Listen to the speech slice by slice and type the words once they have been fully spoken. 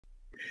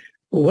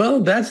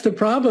Well, that's the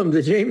problem.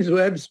 The James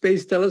Webb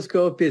Space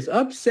Telescope is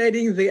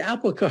upsetting the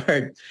apple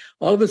cart.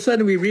 All of a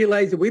sudden, we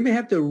realize that we may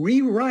have to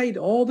rewrite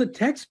all the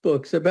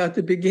textbooks about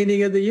the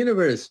beginning of the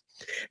universe.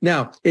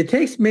 Now, it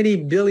takes many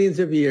billions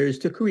of years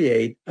to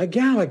create a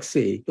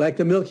galaxy like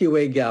the Milky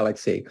Way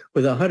galaxy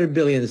with 100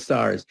 billion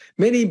stars,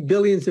 many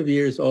billions of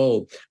years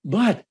old.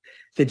 But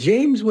the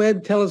James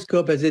Webb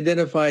Telescope has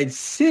identified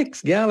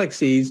six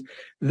galaxies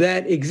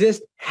that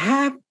exist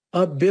half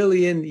a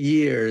billion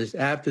years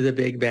after the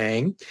Big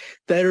Bang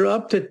that are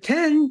up to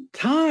 10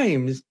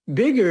 times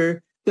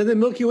bigger than the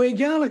Milky Way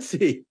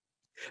galaxy.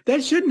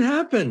 That shouldn't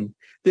happen.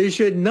 There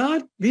should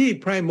not be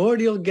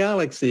primordial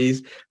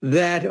galaxies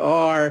that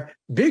are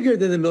bigger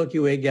than the Milky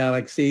Way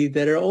galaxy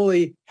that are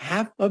only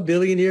half a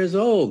billion years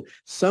old.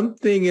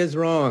 Something is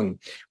wrong.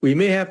 We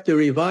may have to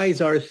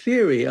revise our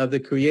theory of the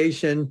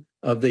creation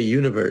of the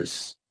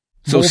universe.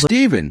 So,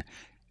 Stephen,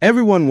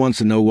 everyone wants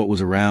to know what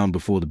was around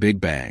before the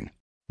Big Bang.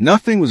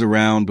 Nothing was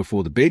around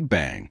before the Big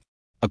Bang.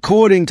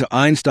 According to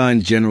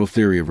Einstein's general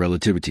theory of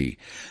relativity,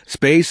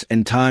 space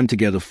and time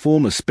together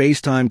form a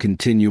space-time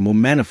continuum or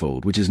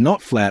manifold which is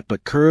not flat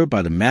but curved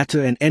by the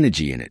matter and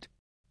energy in it.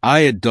 I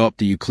adopt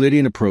the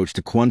Euclidean approach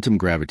to quantum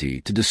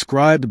gravity to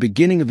describe the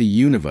beginning of the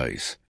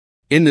universe.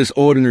 In this,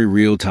 ordinary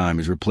real time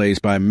is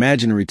replaced by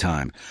imaginary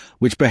time,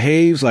 which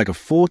behaves like a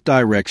fourth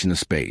direction of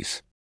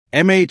space.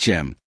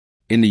 MHM,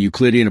 in the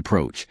Euclidean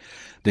approach,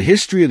 the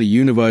history of the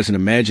universe in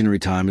imaginary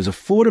time is a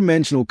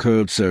four-dimensional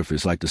curved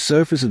surface like the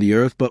surface of the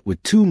Earth but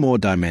with two more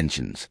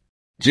dimensions.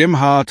 Jim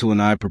Hartle and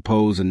I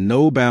propose a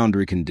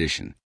no-boundary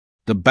condition.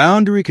 The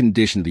boundary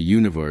condition of the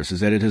universe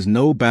is that it has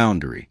no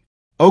boundary.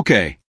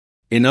 Okay,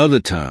 in other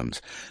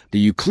terms, the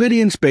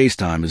Euclidean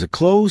spacetime is a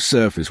closed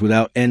surface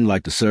without end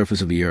like the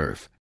surface of the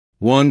Earth.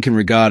 One can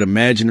regard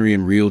imaginary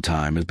and real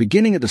time as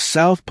beginning at the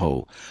South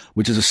Pole,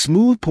 which is a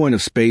smooth point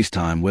of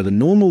spacetime where the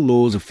normal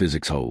laws of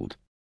physics hold.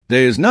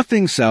 There is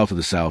nothing south of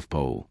the South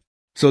Pole,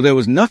 so there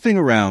was nothing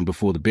around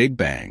before the Big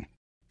Bang.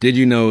 Did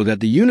you know that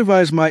the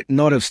universe might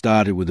not have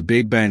started with the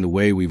Big Bang the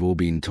way we've all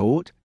been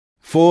taught?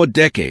 For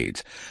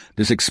decades,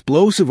 this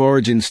explosive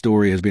origin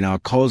story has been our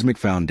cosmic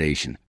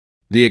foundation,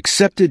 the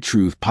accepted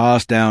truth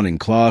passed down in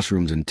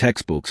classrooms and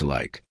textbooks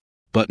alike.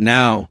 But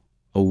now,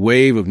 a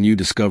wave of new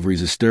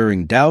discoveries is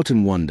stirring doubt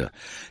and wonder,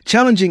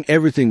 challenging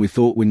everything we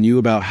thought we knew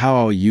about how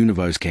our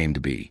universe came to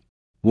be.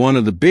 One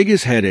of the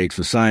biggest headaches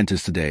for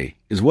scientists today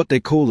is what they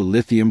call the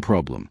lithium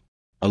problem.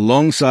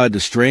 Alongside the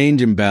strange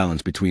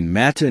imbalance between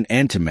matter and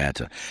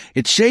antimatter,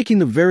 it's shaking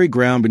the very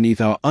ground beneath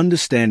our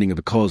understanding of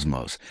the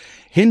cosmos,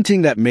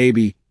 hinting that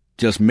maybe,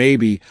 just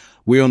maybe,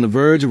 we're on the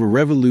verge of a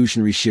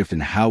revolutionary shift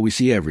in how we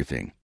see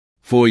everything.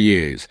 For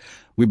years,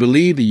 we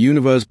believed the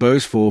universe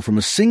burst forth from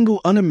a single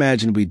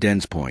unimaginably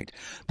dense point,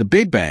 the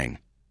Big Bang,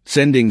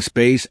 sending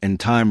space and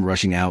time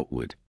rushing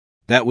outward.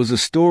 That was a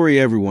story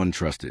everyone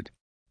trusted.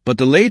 But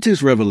the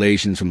latest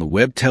revelations from the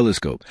Webb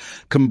telescope,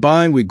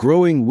 combined with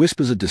growing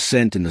whispers of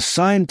dissent in the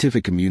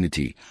scientific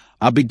community,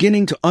 are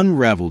beginning to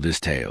unravel this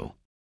tale.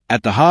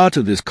 At the heart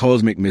of this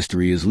cosmic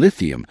mystery is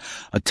lithium,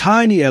 a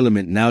tiny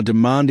element now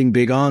demanding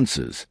big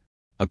answers.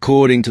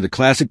 According to the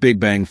classic Big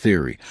Bang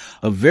theory,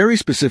 a very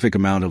specific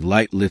amount of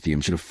light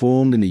lithium should have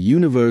formed in the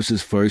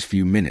universe's first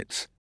few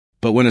minutes.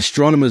 But when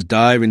astronomers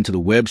dive into the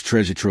Webb's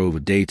treasure trove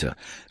of data,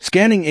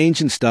 scanning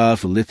ancient stars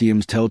for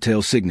lithium's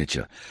telltale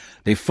signature,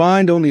 they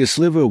find only a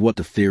sliver of what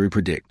the theory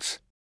predicts.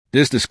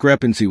 This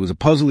discrepancy was a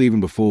puzzle even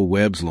before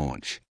Webb's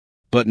launch.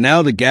 But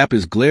now the gap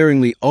is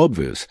glaringly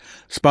obvious,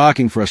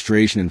 sparking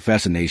frustration and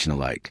fascination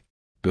alike.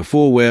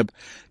 Before Webb,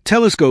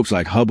 telescopes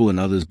like Hubble and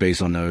others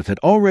based on Earth had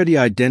already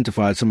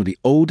identified some of the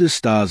oldest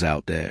stars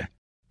out there,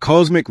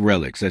 cosmic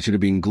relics that should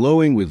have been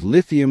glowing with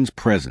lithium's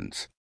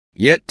presence.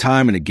 Yet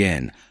time and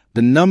again,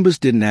 the numbers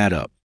didn't add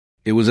up.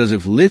 It was as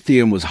if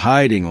lithium was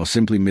hiding or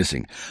simply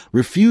missing,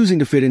 refusing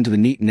to fit into the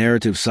neat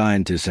narrative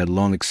scientists had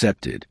long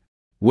accepted.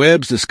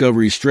 Webb's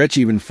discoveries stretch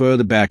even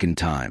further back in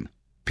time,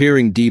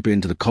 peering deeper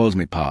into the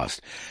cosmic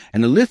past,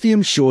 and the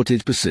lithium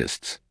shortage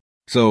persists.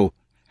 So,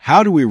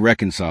 how do we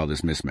reconcile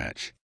this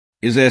mismatch?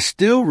 Is there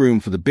still room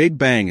for the Big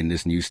Bang in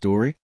this new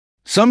story?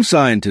 Some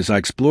scientists are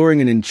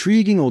exploring an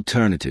intriguing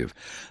alternative,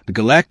 the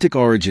galactic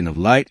origin of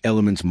light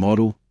elements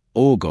model,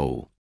 or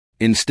goal.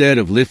 Instead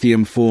of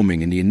lithium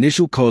forming in the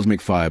initial cosmic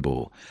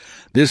fireball,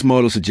 this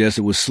model suggests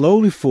it was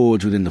slowly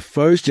forged within the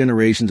first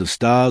generations of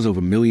stars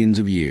over millions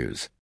of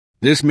years.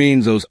 This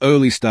means those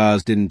early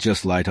stars didn't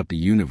just light up the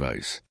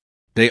universe.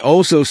 They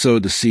also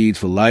sowed the seeds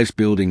for life's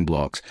building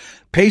blocks,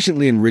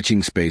 patiently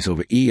enriching space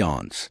over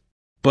eons.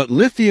 But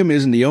lithium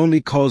isn't the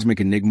only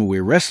cosmic enigma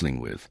we're wrestling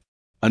with.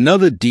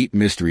 Another deep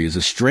mystery is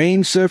the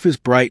strange surface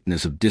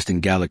brightness of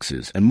distant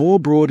galaxies, and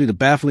more broadly the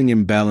baffling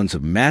imbalance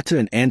of matter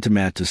and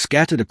antimatter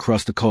scattered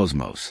across the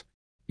cosmos.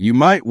 You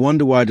might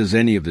wonder, why does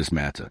any of this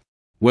matter?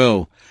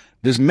 Well,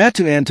 this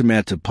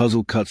matter-antimatter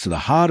puzzle cuts to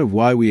the heart of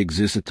why we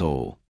exist at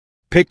all.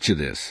 Picture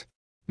this.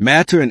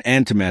 Matter and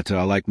antimatter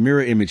are like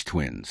mirror-image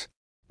twins.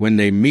 When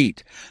they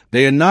meet,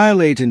 they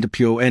annihilate into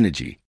pure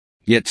energy.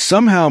 Yet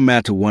somehow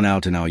matter won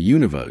out in our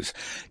universe,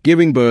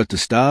 giving birth to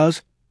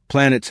stars,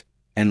 planets,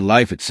 and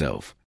life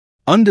itself.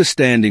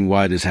 Understanding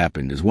why this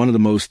happened is one of the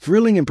most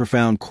thrilling and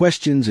profound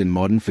questions in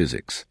modern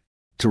physics.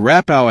 To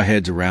wrap our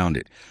heads around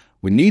it,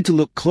 we need to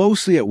look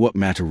closely at what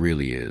matter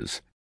really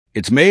is.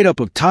 It's made up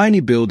of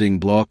tiny building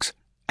blocks,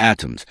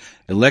 atoms,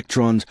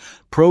 electrons,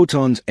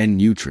 protons, and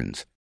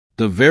neutrons,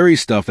 the very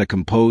stuff that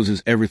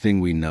composes everything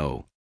we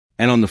know.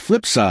 And on the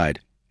flip side,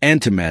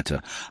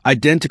 antimatter,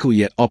 identical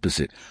yet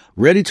opposite,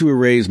 ready to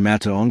erase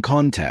matter on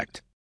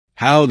contact.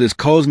 How this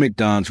cosmic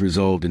dance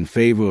resolved in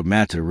favor of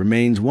matter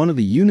remains one of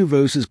the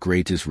universe's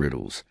greatest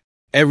riddles.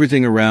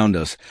 Everything around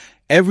us,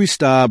 every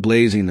star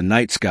blazing in the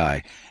night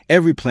sky,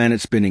 every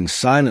planet spinning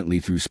silently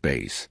through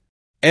space,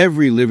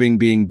 every living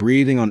being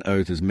breathing on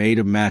Earth is made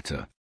of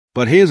matter.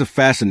 But here's a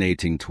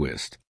fascinating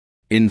twist.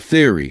 In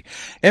theory,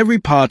 every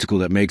particle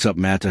that makes up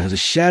matter has a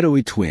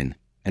shadowy twin,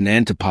 an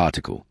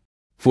antiparticle.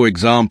 For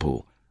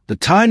example, the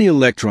tiny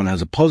electron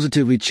has a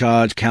positively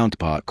charged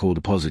counterpart called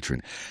a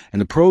positron,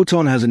 and the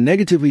proton has a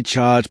negatively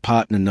charged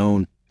partner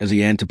known as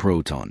the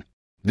antiproton.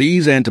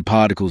 These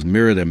antiparticles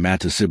mirror their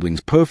matter siblings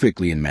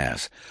perfectly in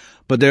mass,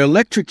 but their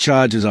electric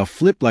charges are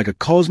flipped like a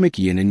cosmic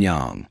yin and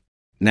yang.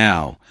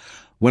 Now,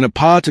 when a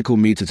particle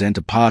meets its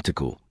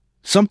antiparticle,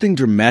 something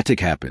dramatic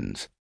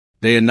happens.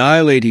 They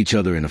annihilate each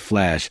other in a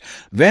flash,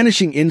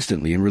 vanishing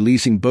instantly and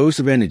releasing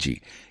bursts of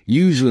energy,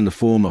 usually in the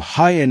form of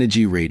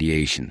high-energy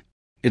radiation.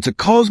 It's a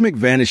cosmic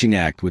vanishing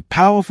act with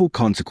powerful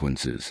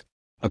consequences.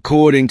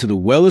 According to the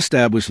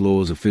well-established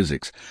laws of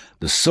physics,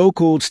 the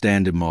so-called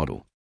Standard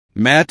Model,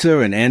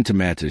 matter and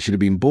antimatter should have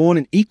been born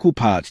in equal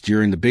parts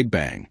during the Big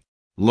Bang.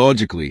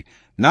 Logically,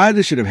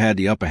 neither should have had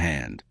the upper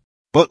hand.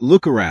 But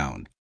look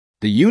around.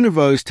 The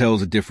universe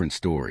tells a different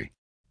story.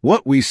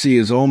 What we see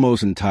is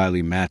almost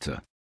entirely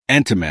matter.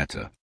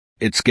 Antimatter.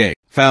 It's gay,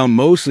 found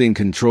mostly in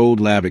controlled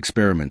lab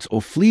experiments or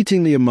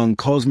fleetingly among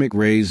cosmic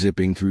rays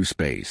zipping through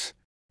space.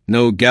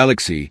 No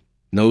galaxy,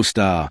 no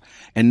star,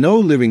 and no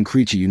living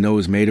creature you know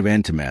is made of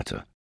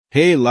antimatter.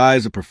 Here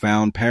lies a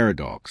profound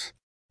paradox.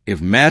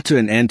 If matter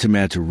and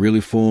antimatter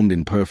really formed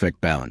in perfect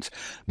balance,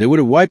 they would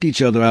have wiped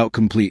each other out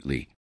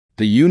completely.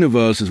 The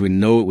universe as we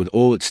know it with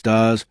all its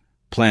stars,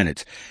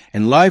 planets,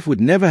 and life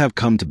would never have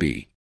come to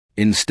be.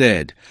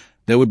 Instead,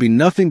 there would be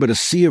nothing but a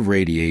sea of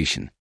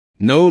radiation.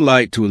 No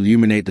light to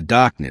illuminate the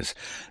darkness,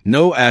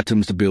 no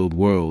atoms to build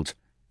worlds,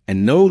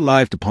 and no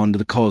life to ponder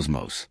the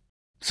cosmos.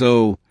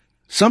 So,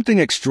 something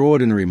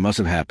extraordinary must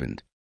have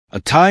happened. A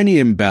tiny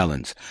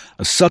imbalance,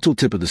 a subtle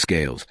tip of the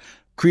scales,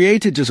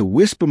 created just a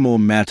whisper more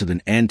matter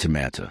than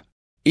antimatter.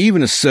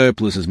 Even a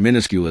surplus as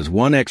minuscule as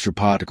one extra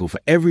particle for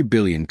every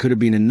billion could have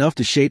been enough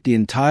to shape the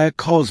entire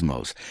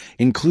cosmos,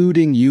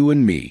 including you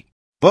and me.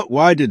 But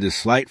why did this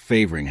slight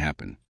favoring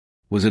happen?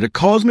 Was it a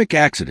cosmic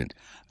accident,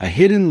 a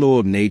hidden law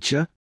of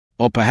nature?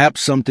 Or perhaps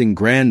something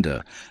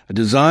grander, a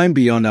design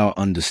beyond our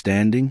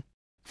understanding?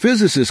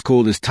 Physicists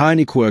call this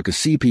tiny quirk a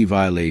CP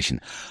violation,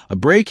 a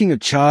breaking of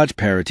charge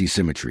parity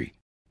symmetry,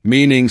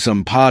 meaning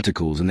some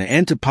particles and their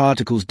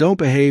antiparticles don't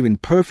behave in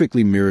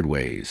perfectly mirrored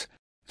ways.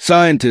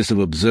 Scientists have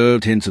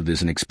observed hints of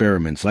this in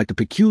experiments like the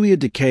peculiar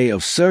decay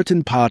of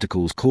certain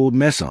particles called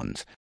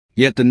mesons.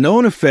 Yet the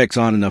known effects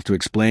aren't enough to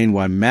explain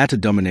why matter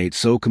dominates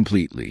so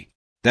completely.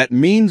 That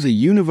means the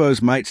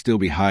universe might still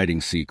be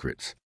hiding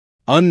secrets.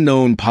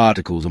 Unknown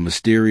particles or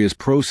mysterious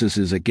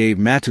processes that gave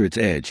matter its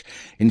edge,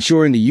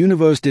 ensuring the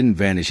universe didn't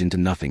vanish into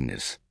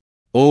nothingness.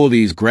 All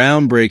these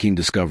groundbreaking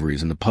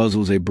discoveries and the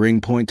puzzles they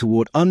bring point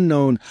toward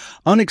unknown,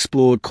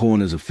 unexplored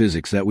corners of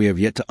physics that we have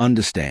yet to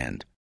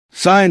understand.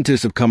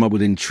 Scientists have come up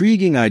with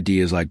intriguing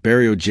ideas like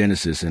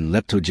baryogenesis and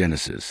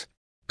leptogenesis,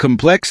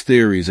 complex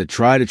theories that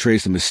try to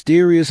trace the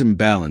mysterious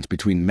imbalance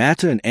between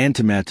matter and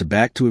antimatter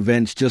back to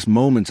events just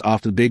moments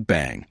after the Big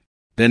Bang.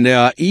 Then there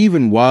are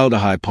even wilder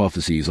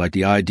hypotheses like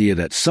the idea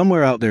that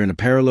somewhere out there in a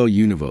parallel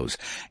universe,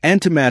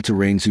 antimatter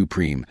reigns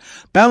supreme,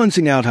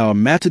 balancing out our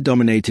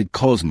matter-dominated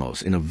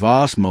cosmos in a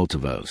vast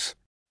multiverse.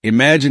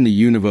 Imagine the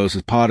universe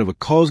as part of a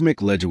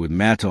cosmic ledger with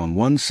matter on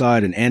one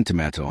side and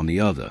antimatter on the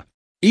other,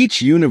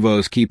 each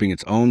universe keeping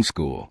its own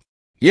score.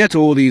 Yet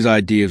all these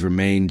ideas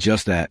remain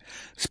just that,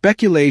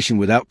 speculation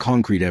without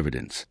concrete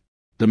evidence.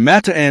 The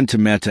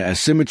matter-antimatter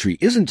asymmetry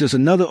isn't just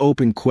another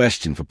open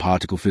question for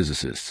particle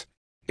physicists.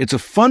 It's a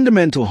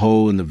fundamental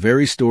hole in the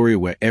very story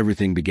where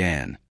everything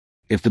began.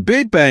 If the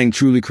Big Bang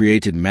truly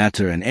created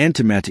matter and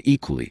antimatter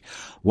equally,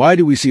 why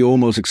do we see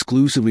almost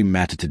exclusively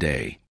matter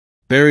today?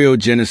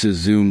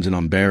 Baryogenesis zooms in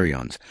on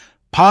baryons,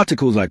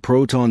 particles like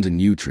protons and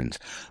neutrons,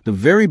 the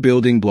very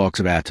building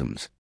blocks of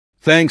atoms.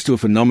 Thanks to a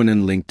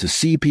phenomenon linked to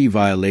CP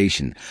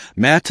violation,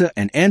 matter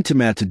and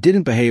antimatter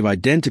didn't behave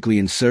identically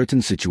in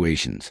certain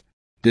situations.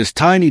 This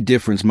tiny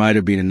difference might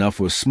have been enough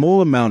for a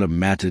small amount of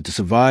matter to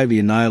survive the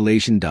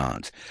annihilation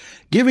dance,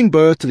 giving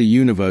birth to the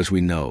universe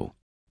we know.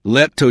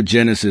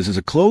 Leptogenesis is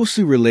a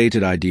closely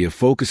related idea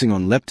focusing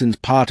on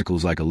leptons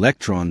particles like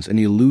electrons and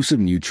the elusive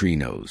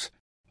neutrinos.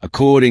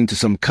 According to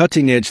some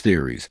cutting-edge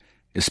theories,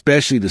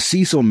 especially the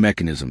seesaw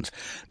mechanisms,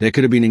 there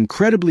could have been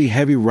incredibly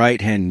heavy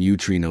right-hand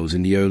neutrinos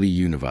in the early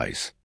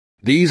universe.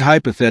 These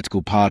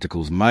hypothetical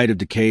particles might have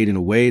decayed in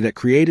a way that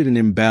created an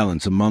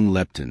imbalance among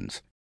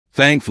leptons.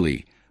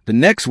 Thankfully, The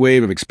next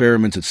wave of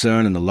experiments at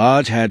CERN and the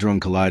Large Hadron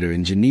Collider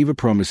in Geneva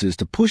promises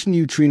to push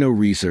neutrino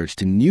research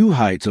to new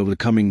heights over the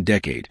coming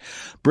decade,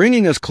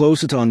 bringing us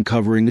closer to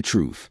uncovering the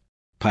truth.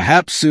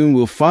 Perhaps soon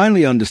we'll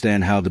finally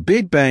understand how the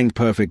Big Bang's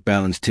perfect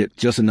balance tipped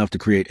just enough to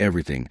create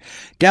everything: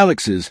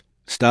 galaxies,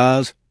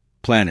 stars,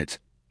 planets,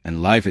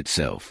 and life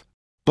itself.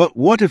 But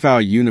what if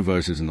our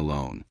universe isn't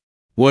alone?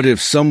 What if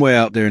somewhere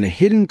out there in a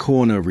hidden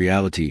corner of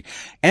reality,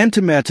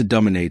 antimatter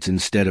dominates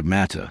instead of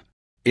matter?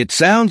 It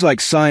sounds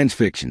like science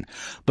fiction,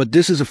 but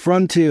this is a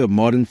frontier of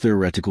modern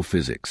theoretical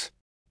physics.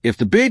 If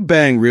the Big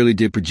Bang really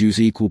did produce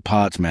equal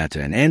parts matter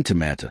and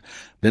antimatter,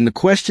 then the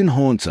question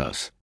haunts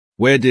us: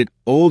 where did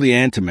all the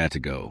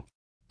antimatter go?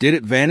 Did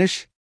it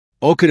vanish?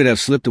 Or could it have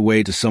slipped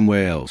away to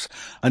somewhere else,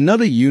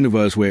 another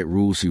universe where it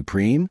rules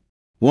supreme?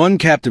 One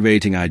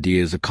captivating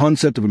idea is the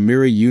concept of a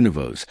mirror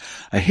universe,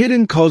 a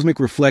hidden cosmic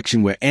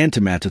reflection where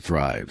antimatter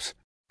thrives.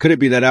 Could it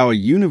be that our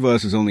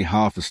universe is only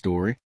half the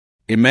story?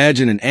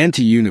 Imagine an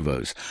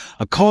anti-universe,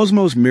 a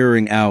cosmos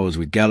mirroring ours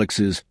with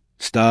galaxies,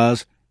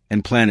 stars,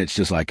 and planets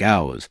just like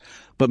ours,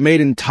 but made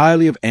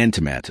entirely of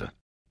antimatter.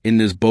 In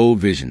this bold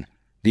vision,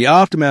 the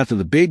aftermath of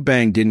the Big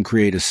Bang didn't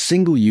create a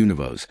single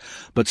universe,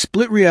 but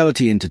split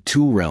reality into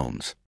two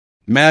realms: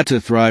 matter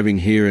thriving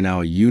here in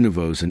our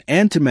universe and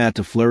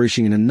antimatter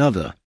flourishing in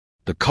another.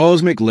 The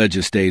cosmic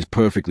ledger stays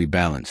perfectly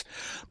balanced,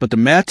 but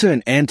the matter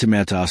and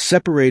antimatter are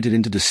separated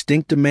into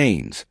distinct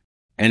domains.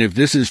 And if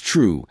this is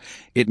true,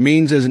 it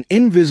means there's an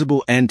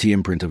invisible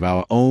anti-imprint of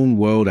our own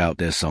world out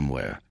there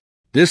somewhere.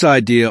 This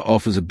idea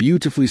offers a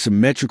beautifully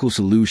symmetrical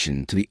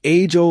solution to the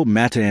age-old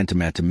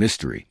matter-antimatter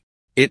mystery.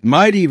 It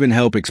might even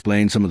help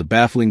explain some of the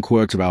baffling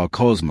quirks of our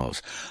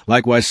cosmos,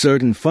 like why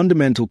certain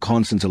fundamental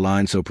constants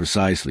align so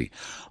precisely,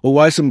 or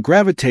why some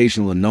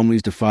gravitational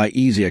anomalies defy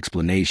easy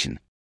explanation.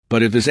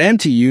 But if this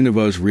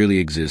anti-universe really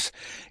exists,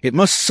 it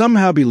must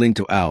somehow be linked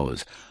to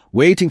ours,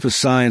 waiting for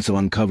science to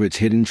uncover its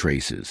hidden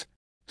traces.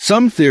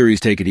 Some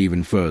theories take it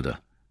even further,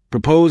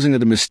 proposing that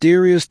the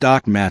mysterious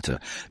dark matter,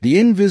 the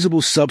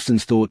invisible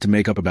substance thought to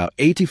make up about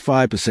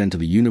 85% of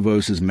the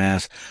universe's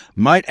mass,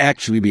 might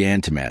actually be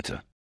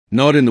antimatter.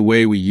 Not in the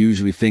way we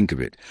usually think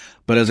of it,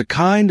 but as a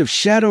kind of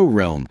shadow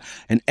realm,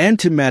 an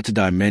antimatter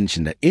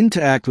dimension that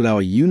interact with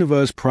our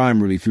universe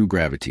primarily through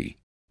gravity.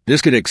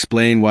 This could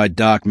explain why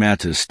dark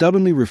matter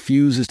stubbornly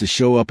refuses to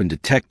show up in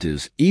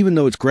detectors, even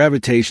though its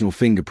gravitational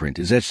fingerprint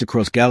is etched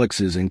across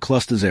galaxies and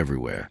clusters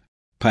everywhere.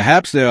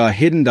 Perhaps there are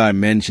hidden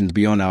dimensions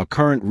beyond our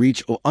current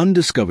reach or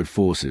undiscovered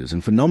forces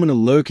and phenomena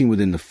lurking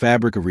within the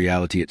fabric of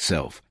reality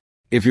itself.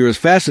 If you're as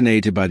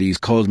fascinated by these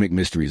cosmic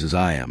mysteries as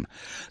I am,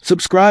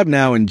 subscribe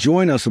now and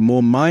join us for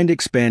more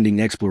mind-expanding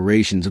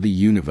explorations of the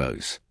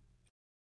universe.